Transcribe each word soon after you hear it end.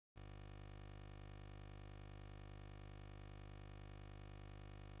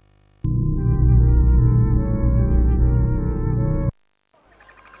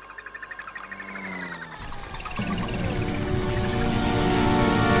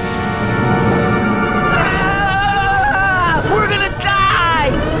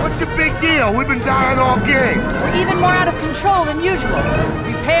deal. We've been dying all game. We're even more out of control than usual.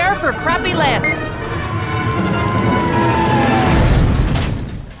 Prepare for crappy landing.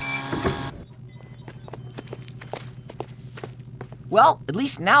 Well, at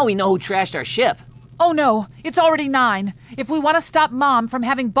least now we know who trashed our ship. Oh no, it's already 9. If we want to stop Mom from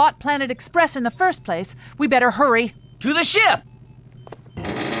having bought Planet Express in the first place, we better hurry. To the ship!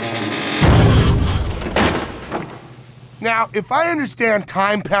 Now, if I understand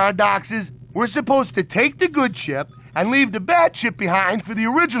time paradoxes, we're supposed to take the good ship and leave the bad ship behind for the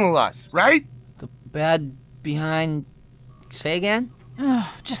original us, right? The bad behind... Say again?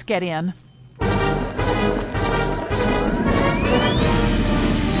 Just get in.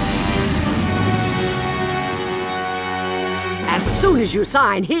 As soon as you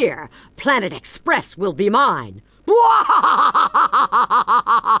sign here, Planet Express will be mine.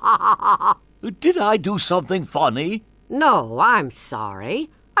 Did I do something funny? No, I'm sorry.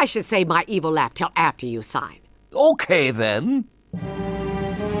 I should save my evil laugh till after you sign. Okay, then.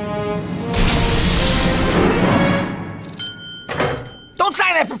 Don't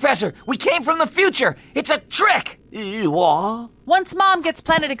sign that, Professor! We came from the future! It's a trick! What? Once Mom gets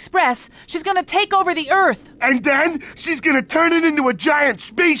Planet Express, she's gonna take over the Earth. And then she's gonna turn it into a giant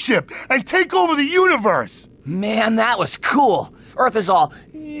spaceship and take over the universe. Man, that was cool. Earth is all...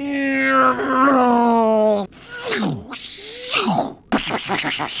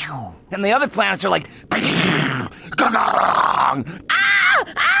 And the other planets are like...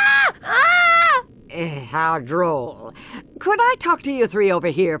 How droll. Could I talk to you three over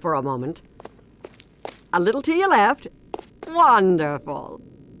here for a moment? A little to your left. Wonderful.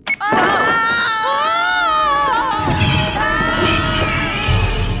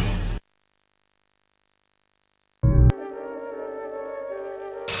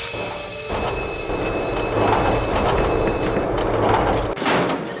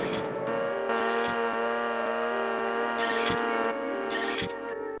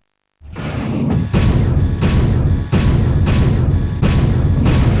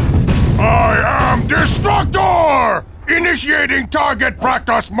 Destructor! Initiating target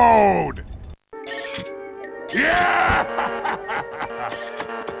practice mode! Yeah!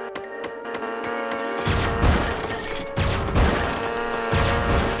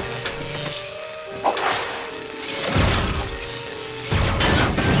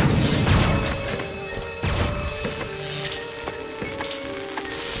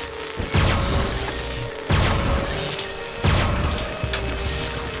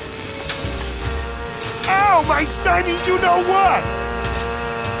 Oh, my shiny you-know-what!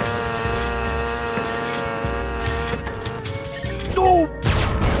 Oh!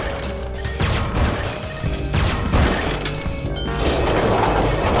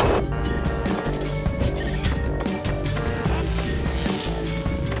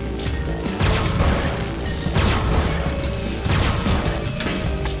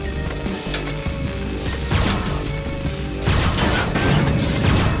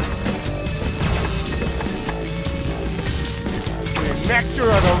 Nectar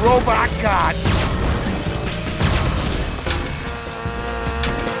of the robot god.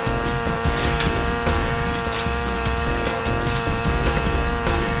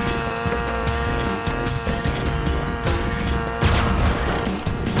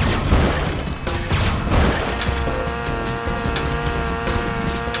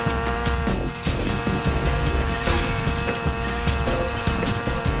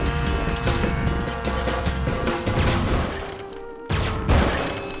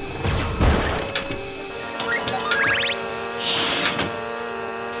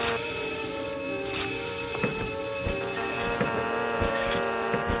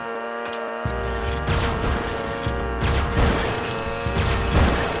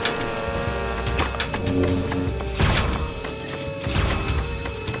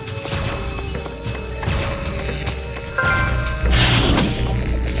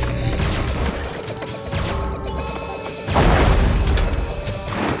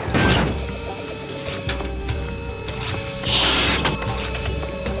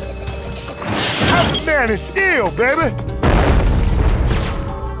 Man of steel, baby!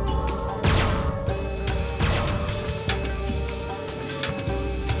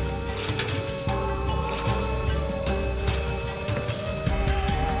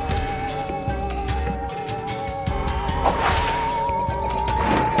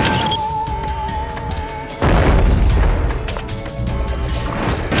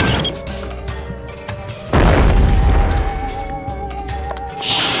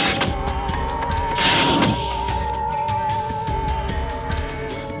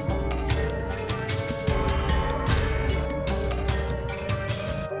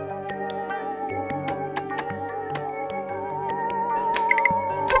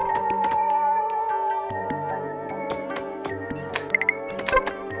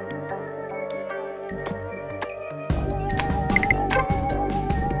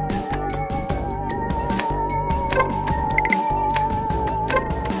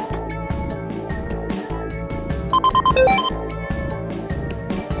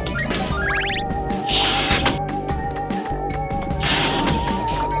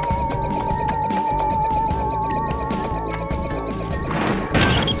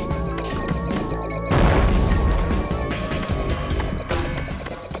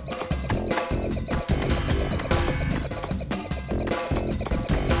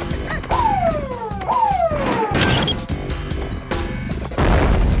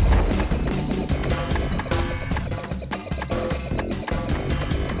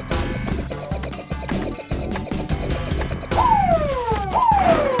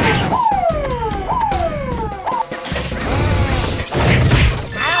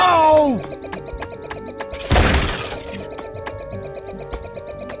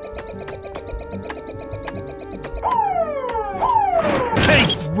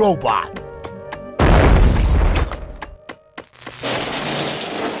 robot.